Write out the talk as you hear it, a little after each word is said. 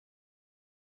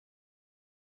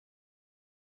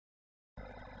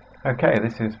Okay,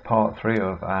 this is part 3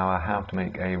 of our how to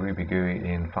make a Ruby GUI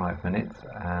in 5 minutes,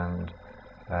 and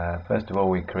first of all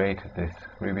we created this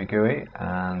Ruby GUI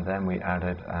and then we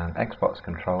added an Xbox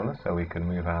controller so we can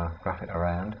move our graphic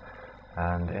around,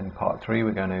 and in part 3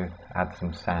 we're going to add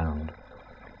some sound.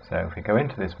 So if we go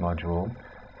into this module,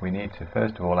 we need to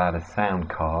first of all add a sound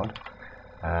card,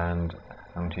 and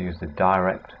I'm going to use the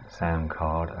direct sound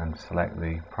card and select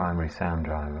the primary sound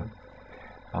driver.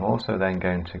 I'm also then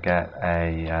going to get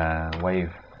a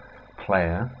wave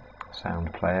player,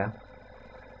 sound player,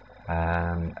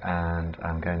 and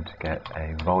I'm going to get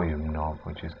a volume knob,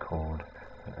 which is called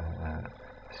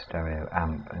stereo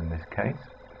amp in this case,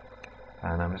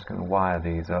 and I'm just going to wire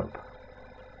these up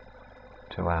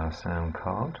to our sound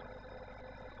card.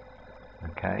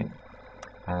 Okay,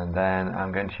 and then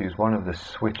I'm going to use one of the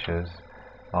switches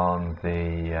on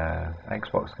the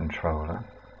Xbox controller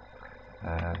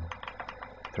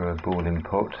through a bool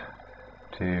input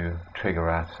to trigger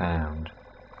our sound.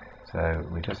 So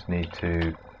we just need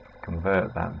to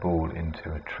convert that bool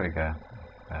into a trigger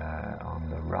on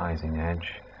the rising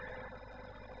edge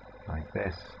like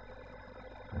this.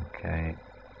 Okay,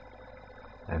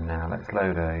 and now let's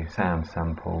load a sound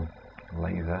sample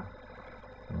laser.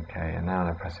 Okay, and now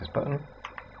I press this button.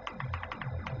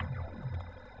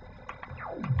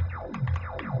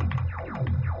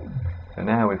 So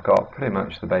now we've got pretty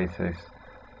much the basis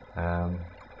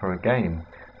for a game.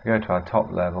 If we go to our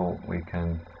top level, we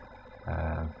can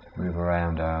move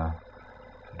around our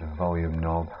sort of volume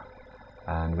knob,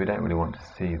 and we don't really want to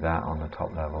see that on the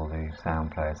top level, the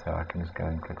sound player, so I can just go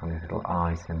and click on this little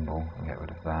eye symbol and get rid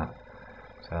of that,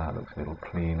 so that looks a little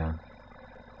cleaner.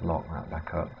 Lock that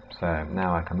back up. So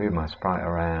now I can move my sprite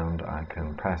around, I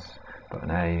can press button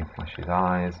A, flashes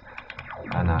eyes,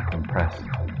 and I can press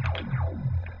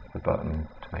the button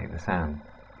to make the sound.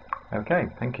 Okay,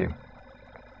 thank you.